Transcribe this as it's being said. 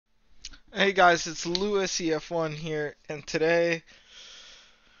Hey guys, it's Lewis F1 here, and today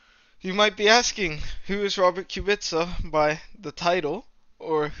you might be asking, who is Robert Kubica by the title,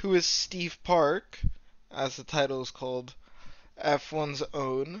 or who is Steve Park, as the title is called, F1's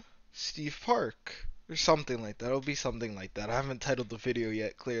own Steve Park, or something like that. It'll be something like that. I haven't titled the video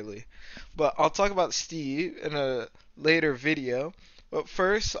yet, clearly. But I'll talk about Steve in a later video. But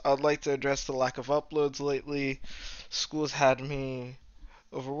first, I'd like to address the lack of uploads lately. School's had me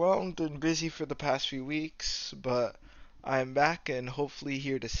overwhelmed and busy for the past few weeks, but I'm back and hopefully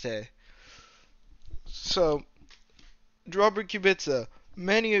here to stay. So, Robert Kubica,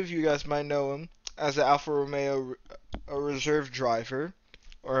 many of you guys might know him as an Alfa Romeo a reserve driver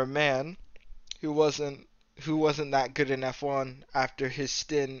or a man who wasn't that good in F1 after his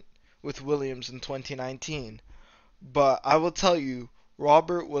stint with Williams in 2019. But I will tell you,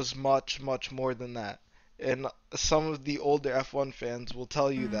 Robert was much, much more than that. And some of the older F1 fans will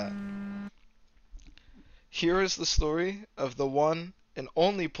tell you that. Here is the story of the one and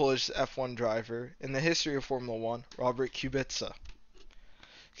only Polish F1 driver in the history of Formula One, Robert Kubica.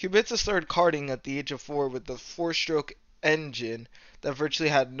 Kubica started karting at the age of 4 with a 4-stroke engine that virtually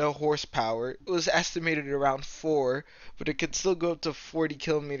had no horsepower. It was estimated around 4, but it could still go up to 40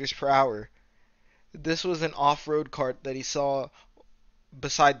 kilometers per hour. This was an off-road kart that he saw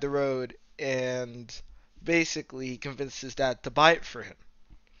beside the road, and basically he convinced his dad to buy it for him.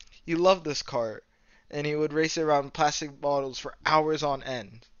 He loved this kart, and he would race it around plastic bottles for hours on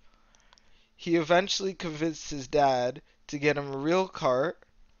end. He eventually convinced his dad to get him a real kart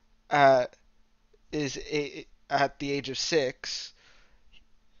at at the age of 6,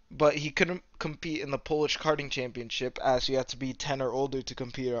 but he couldn't compete in the Polish karting championship as you had to be 10 or older to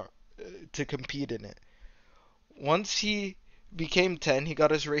compete in it. Once he became 10, he got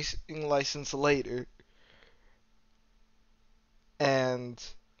his racing license later, and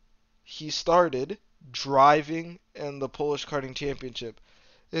he started driving in the Polish karting championship.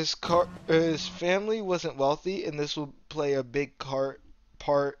 His family wasn't wealthy, and this would play a big part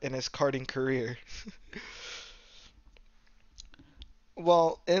in his karting career.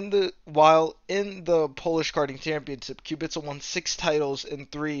 While in the Polish karting championship, Kubica won 6 titles in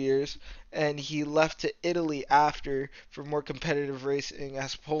 3 years, and he left to Italy after for more competitive racing,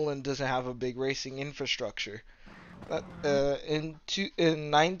 as Poland doesn't have a big racing infrastructure. In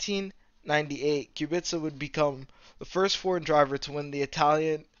 1998, Kubica would become the first foreign driver to win the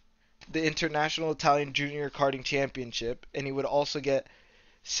International Italian Junior Karting Championship, and he would also get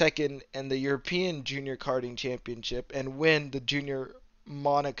second in the European Junior Karting Championship and win the Junior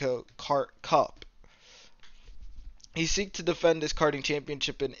Monaco Kart Cup. He seeked to defend his karting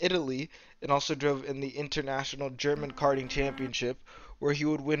championship in Italy and also drove in the International German Karting Championship, where he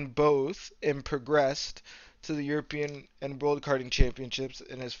would win both and progressed to the European and World Karting Championships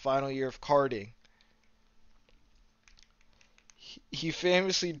in his final year of karting. He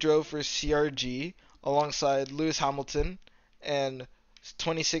famously drove for CRG alongside Lewis Hamilton and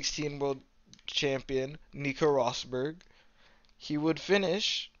 2016 World Champion Nico Rosberg. He would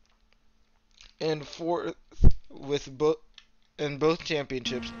finish in fourth with in both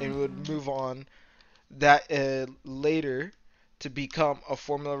championships and would move on that later to become a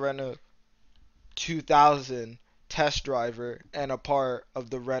Formula Renault 2000 test driver and a part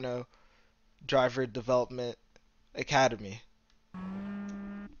of the Renault Driver Development Academy.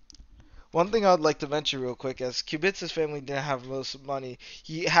 One thing I'd like to mention real quick is Kubica's family didn't have most money.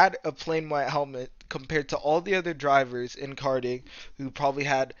 He had a plain white helmet compared to all the other drivers in karting who probably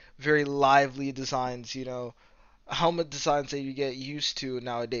had very lively designs, helmet designs that you get used to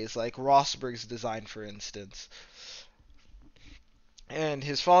nowadays, like Rosberg's design, for instance. And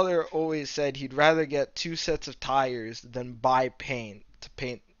his father always said he'd rather get 2 sets of tires than buy paint to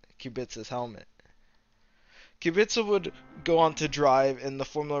paint Kubica's helmet. Kubica would go on to drive in the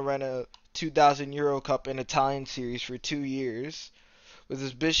Formula Renault 2000 Euro Cup and Italian Series for 2 years, with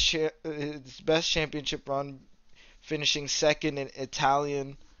his best championship run finishing second in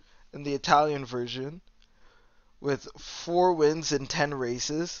the Italian version, with 4 wins in 10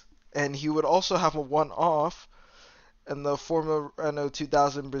 races, and he would also have a one-off in the Formula Renault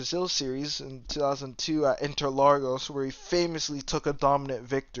 2000 Brazil Series in 2002 at Interlagos, where he famously took a dominant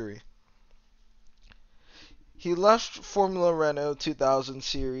victory. He left Formula Renault 2000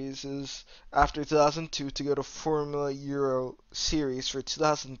 Series after 2002 to go to Formula Euro Series for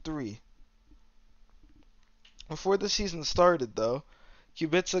 2003. Before the season started, though,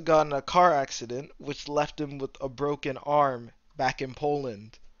 Kubica got in a car accident which left him with a broken arm back in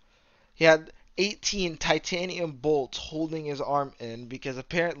Poland. He had 18 titanium bolts holding his arm in because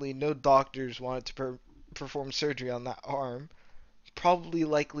apparently no doctors wanted to perform surgery on that arm probably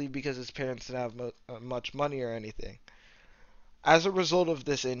likely because his parents didn't have much money or anything. As a result of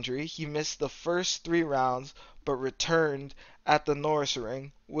this injury, he missed the first 3 rounds but returned at the Norris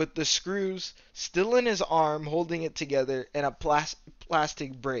ring with the screws still in his arm holding it together in a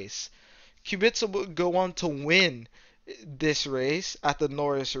plastic brace. Kubica would go on to win this race at the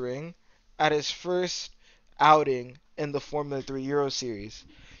Norris ring at his first outing in the Formula 3 Euro Series.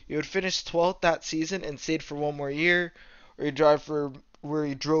 He would finish 12th that season and stayed for one more year, where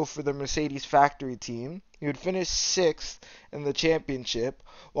he drove for the Mercedes factory team. He would finish 6th in the championship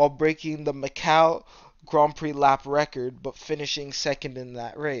while breaking the Macau Grand Prix lap record, but finishing second in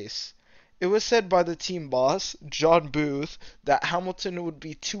that race. It was said by the team boss, John Booth, that Hamilton would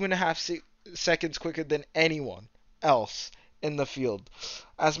be 2.5 seconds quicker than anyone else in the field.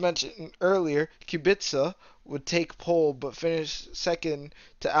 As mentioned earlier, Kubica would take pole but finish second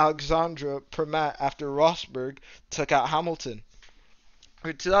to Alexandre Permat after Rosberg took out Hamilton.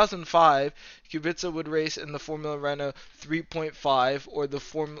 For 2005, Kubica would race in the Formula Renault 3.5 or the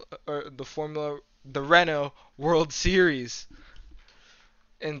Renault World Series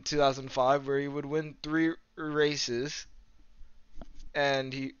in 2005, where he would win 3 races,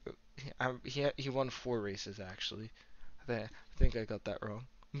 and he won 4 races actually. I think I got that wrong,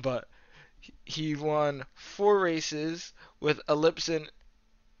 but he won 4 races with Ellipson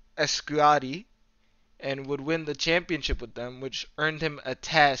Esquati and would win the championship with them, which earned him a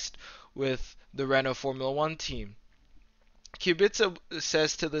test with the Renault Formula One team. Kubica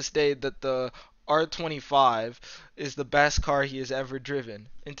says to this day that the R25 is the best car he has ever driven.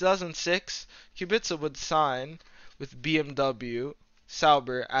 In 2006, Kubica would sign with BMW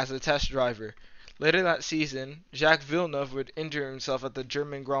Sauber as a test driver. Later that season, Jacques Villeneuve would injure himself at the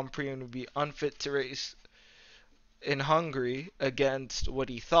German Grand Prix and would be unfit to race in Hungary against what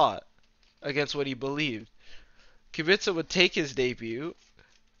he believed. Kubica would take his debut,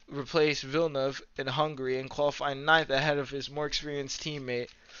 replace Villeneuve in Hungary, and qualify ninth ahead of his more experienced teammate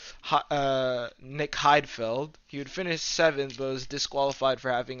Nick Heidfeld. He would finish 7th but was disqualified for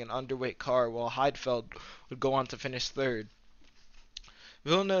having an underweight car, while Heidfeld would go on to finish 3rd.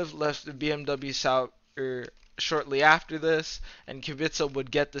 Villeneuve left the BMW Sauber shortly after this, and Kubica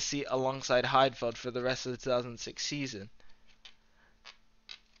would get the seat alongside Heidfeld for the rest of the 2006 season.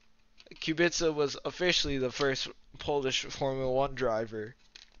 Kubica was officially the first Polish Formula One driver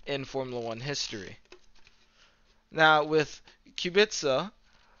in Formula One history. Now, with Kubica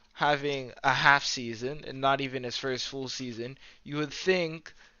having a half season and not even his first full season, you would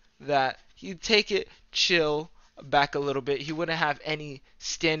think that he'd take it chill back a little bit. He wouldn't have any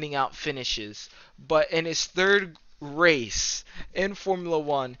standing out finishes. But in his 3rd race in Formula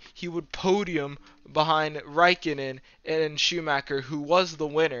One, he would podium behind Raikkonen and Schumacher, who was the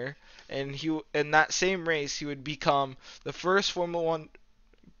winner. And in that same race, he would become the first Formula One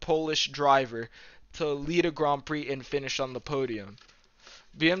Polish driver to lead a Grand Prix and finish on the podium.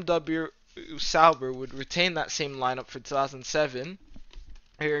 BMW Sauber would retain that same lineup for 2007.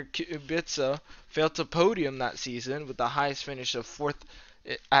 Here, Kubica failed to podium that season with the highest finish of 4th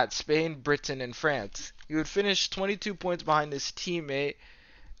at Spain, Britain, and France. He would finish 22 points behind his teammate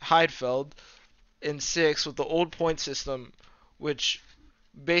Heidfeld in 6th with the old point system, which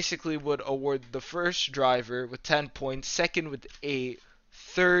basically would award the first driver with 10 points, second with 8,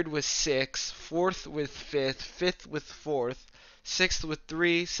 third with 6, fourth with 5th, 5th with 4th, 6th with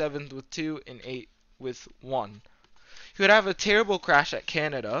 3, 7th with 2, and 8th with 1. He would have a terrible crash at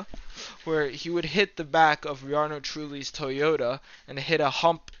Canada, where he would hit the back of Jarno Trulli's Toyota and hit a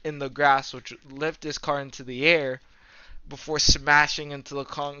hump in the grass, which would lift his car into the air before smashing into the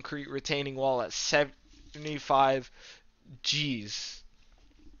concrete retaining wall at 75 Gs.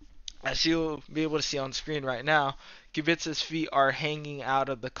 As you'll be able to see on screen right now, Kubica's feet are hanging out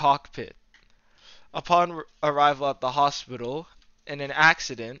of the cockpit. Upon arrival at the hospital, in an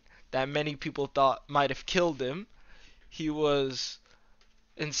accident that many people thought might have killed him, he was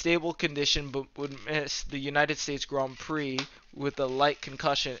in stable condition but would miss the United States Grand Prix with a light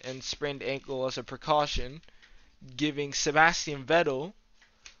concussion and sprained ankle as a precaution, giving Sebastian Vettel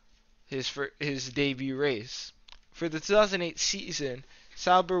his debut race. For the 2008 season,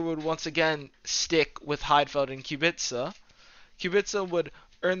 Sauber would once again stick with Heidfeld and Kubica. Kubica would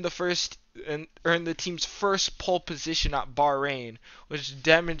earn the team's first pole position at Bahrain, which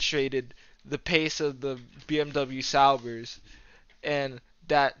demonstrated the pace of the BMW Saubers and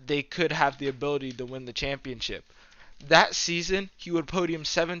that they could have the ability to win the championship. That season, he would podium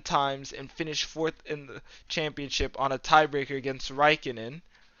 7 times and finish 4th in the championship on a tiebreaker against Raikkonen.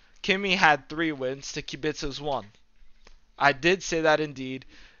 Kimi had 3 wins to Kubica's 1. I did say that indeed.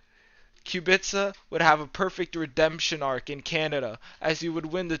 Kubica would have a perfect redemption arc in Canada as he would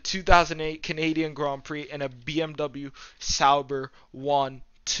win the 2008 Canadian Grand Prix in a BMW Sauber 1-2.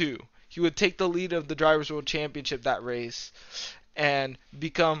 He would take the lead of the Drivers' World Championship that race and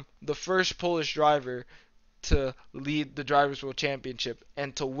become the first Polish driver to lead the Drivers' World Championship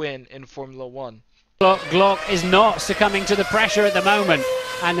and to win in Formula One. Glock is not succumbing to the pressure at the moment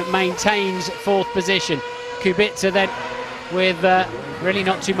and maintains fourth position. Kubica then with really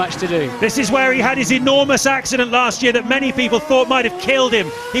not too much to do. This is where he had his enormous accident last year that many people thought might have killed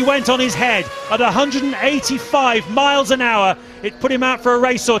him. He went on his head at 185 miles an hour. It put him out for a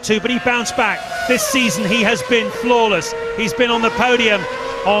race or two, but he bounced back. This season he has been flawless. He's been on the podium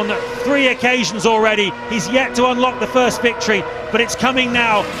on 3 occasions already. He's yet to unlock the first victory, but it's coming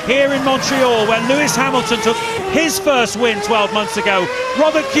now here in Montreal, where Lewis Hamilton took his first win 12 months ago.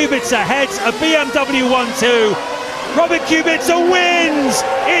 Robert Kubica heads a BMW 1-2. Robert Kubica wins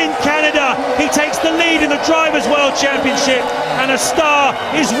in Canada. He takes the lead in the Drivers' World Championship, and a star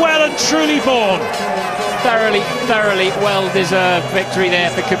is well and truly born. Thoroughly well-deserved victory there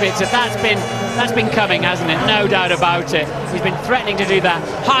for Kubica. That's been coming, hasn't it? No doubt about it. He's been threatening to do that.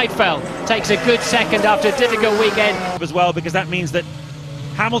 Heidfeld takes a good second after a difficult weekend. As well, because that means that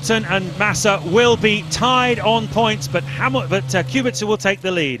Hamilton and Massa will be tied on points, but Kubica will take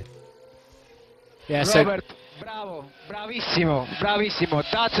the lead. Yeah, Robert, bravo, bravissimo.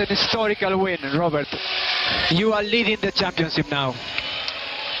 That's an historical win, Robert. You are leading the championship now.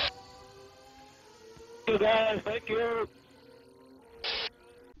 Thank you.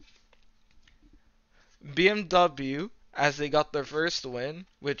 BMW, as they got their first win,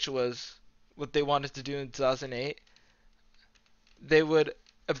 which was what they wanted to do in 2008, they would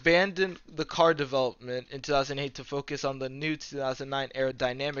abandon the car development in 2008 to focus on the new 2009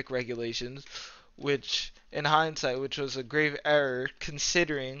 aerodynamic regulations, which, in hindsight, which was a grave error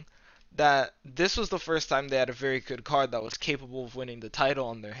considering that this was the first time they had a very good car that was capable of winning the title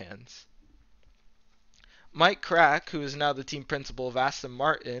on their hands. Mike Crack, who is now the team principal of Aston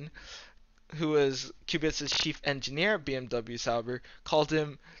Martin, who was Kubica's chief engineer at BMW Sauber, called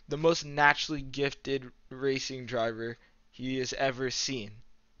him the most naturally gifted racing driver he has ever seen.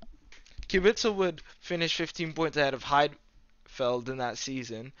 Kubica would finish 15 points ahead of Heidfeld in that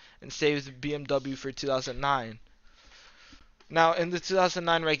season and stay with BMW for 2009. Now, in the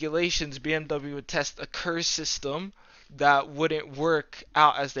 2009 regulations, BMW would test a curse system that wouldn't work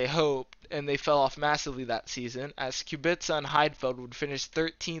out as they hoped, and they fell off massively that season, as Kubica and Heidfeld would finish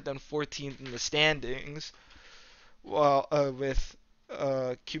 13th and 14th in the standings, while with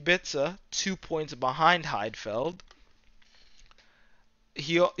Kubica 2 points behind Heidfeld.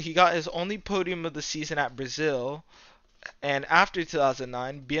 He got his only podium of the season at Brazil, and after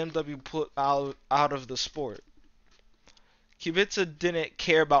 2009, BMW put out of the sport. Kubica didn't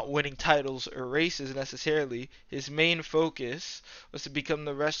care about winning titles or races necessarily. His main focus was to become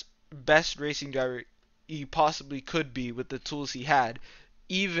the best racing driver he possibly could be with the tools he had,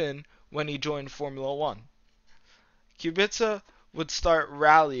 even when he joined Formula One. Kubica would start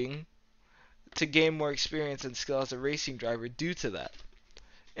rallying to gain more experience and skill as a racing driver due to that.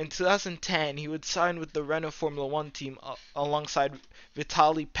 In 2010, he would sign with the Renault Formula One team alongside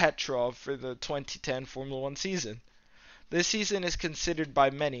Vitaly Petrov for the 2010 Formula One season. This season is considered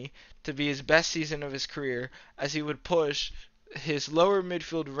by many to be his best season of his career, as he would push his lower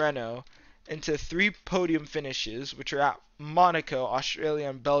midfield Renault into 3 podium finishes, which are at Monaco, Australia,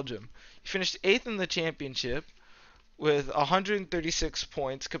 and Belgium. He finished 8th in the championship with 136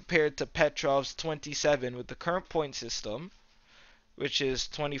 points compared to Petrov's 27 with the current point system, which is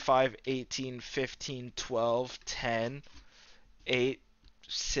 25, 18, 15, 12, 10, 8,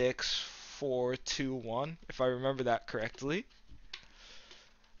 6, 4, 2, 1, if I remember that correctly.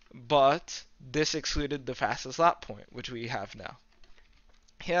 But this excluded the fastest lap point, which we have now.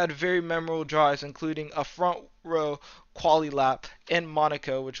 He had very memorable drives, including a front row quali lap in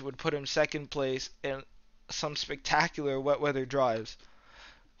Monaco, which would put him second place in some spectacular wet weather drives.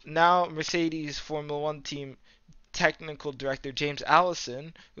 Now Mercedes Formula One team technical director James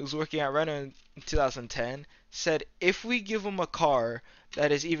Allison, who was working at Renault in 2010, said if we give him a car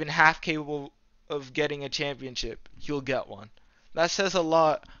that is even half capable of getting a championship, he'll get one. That says a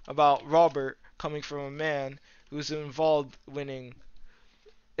lot about Robert coming from a man who's involved winning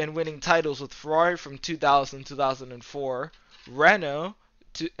titles with Ferrari from 2000 2004, Renault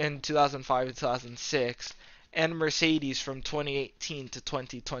in 2005 to 2006, and Mercedes from 2018 to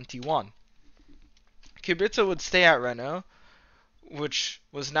 2021. Kubica would stay at Renault, which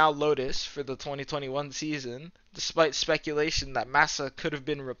was now Lotus, for the 2021 season, despite speculation that Massa could have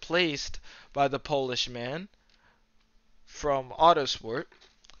been replaced by the Polish man from Autosport.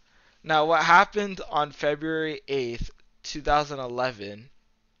 Now, what happened on February 8th, 2011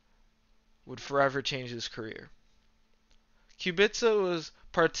 would forever change his career. Kubica was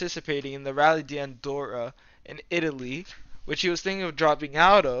participating in the Rally d'Andorra in Italy, which he was thinking of dropping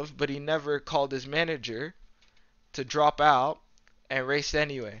out of, but he never called his manager to drop out and raced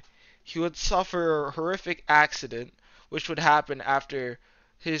anyway. He would suffer a horrific accident, which would happen after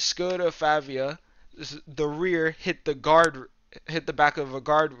his Skoda Fabia, the rear hit the back of a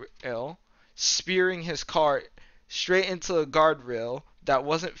guardrail, spearing his car straight into a guardrail that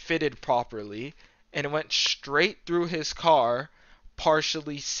wasn't fitted properly, and it went straight through his car,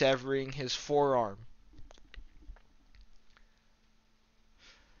 partially severing his forearm.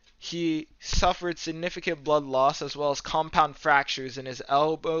 He suffered significant blood loss as well as compound fractures in his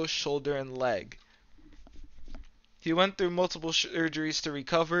elbow, shoulder, and leg. He went through multiple surgeries to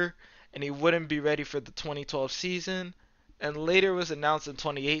recover, and he wouldn't be ready for the 2012 season, and later was announced in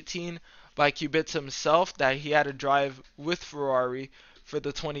 2018 by Kubica himself that he had to drive with Ferrari for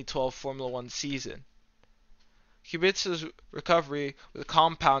the 2012 Formula 1 season. Kubica's recovery was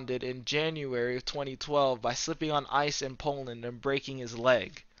compounded in January of 2012 by slipping on ice in Poland and breaking his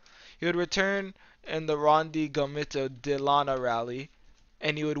leg. He would return in the Rondi Gomito de Lana rally,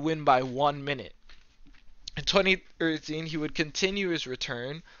 and he would win by 1 minute. In 2013, he would continue his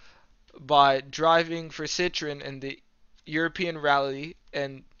return by driving for Citroën in the European Rally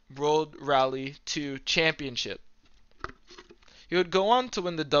and World Rally 2 Championship. He would go on to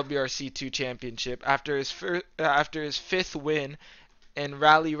win the WRC2 Championship after his fifth win in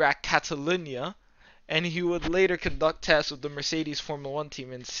Rally Rack Catalunya, and he would later conduct tests with the Mercedes Formula 1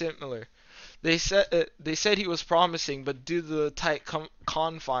 team in similar. They said he was promising, but due to the tight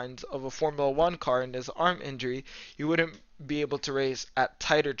confines of a Formula 1 car and his arm injury, he wouldn't be able to race at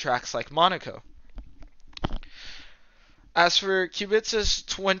tighter tracks like Monaco. As for Kubica's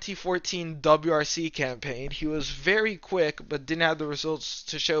 2014 WRC campaign, he was very quick but didn't have the results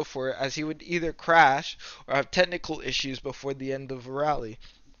to show for it, as he would either crash or have technical issues before the end of a rally.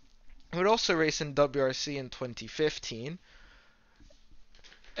 He would also race in WRC in 2015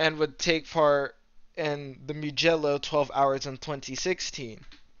 and would take part in the Mugello 12 Hours in 2016.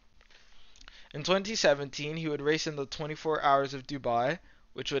 In 2017, he would race in the 24 Hours of Dubai,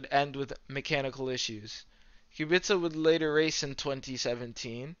 which would end with mechanical issues. Kubica would later race in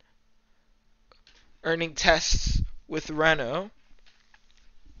 2017, earning tests with Renault,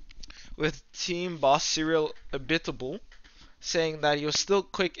 with team boss Cyril Abiteboul saying that he was still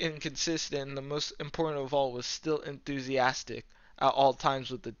quick and consistent, and the most important of all was still enthusiastic at all times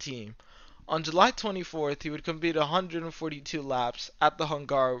with the team. On July 24th, he would complete 142 laps at the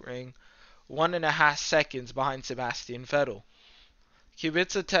Hungaroring, 1.5 seconds behind Sebastian Vettel.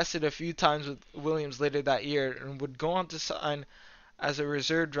 Kubica tested a few times with Williams later that year and would go on to sign as a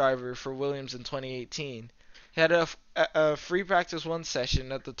reserve driver for Williams in 2018. He had a free practice 1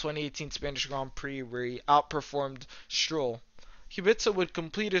 session at the 2018 Spanish Grand Prix where he outperformed Stroll. Kubica would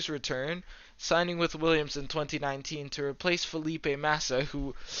complete his return, signing with Williams in 2019 to replace Felipe Massa,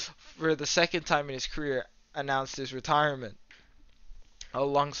 who, for the second time in his career, announced his retirement,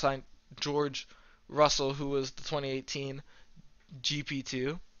 alongside George Russell, who was the 2018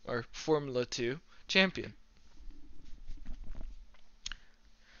 GP2, or Formula 2, champion.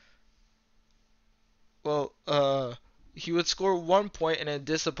 Well, he would score 1 point in a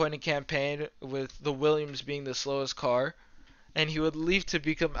disappointing campaign with the Williams being the slowest car, and he would leave to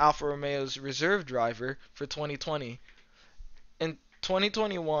become Alfa Romeo's reserve driver for 2020. In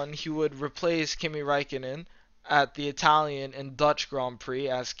 2021, he would replace Kimi Räikkönen at the Italian and Dutch Grand Prix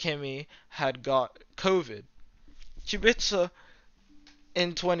as Kimi had got COVID. Kubica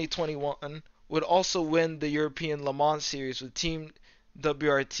in 2021 would also win the European Le Mans Series with Team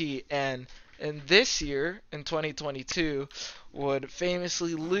WRT, and in this year, in 2022, would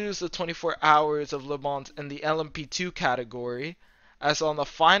famously lose the 24 Hours of Le Mans in the LMP2 category, as on the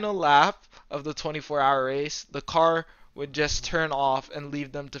final lap of the 24-hour race, the car would just turn off and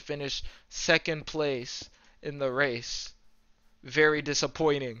leave them to finish second place in the race. Very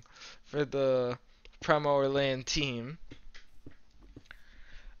disappointing for the Prema Orleans team.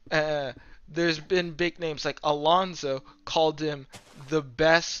 There's been big names like Alonso called him the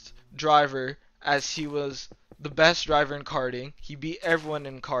best driver, as he was the best driver in karting. He beat everyone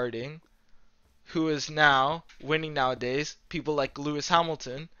in karting, who is now winning nowadays. People like Lewis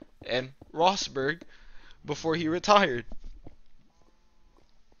Hamilton and Rosberg before he retired.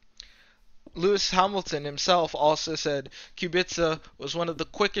 Lewis Hamilton himself also said Kubica was one of the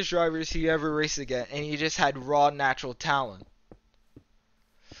quickest drivers he ever raced against, and he just had raw natural talent.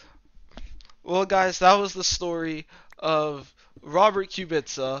 Well, guys, that was the story of Robert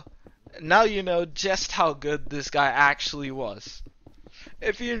Kubica Now you know just how good this guy actually was.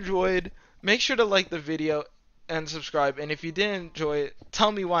 If you enjoyed, make sure to like the video and subscribe. And if you didn't enjoy it,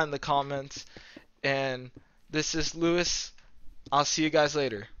 tell me why in the comments. And this is Lewis. I'll see you guys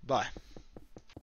later. Bye.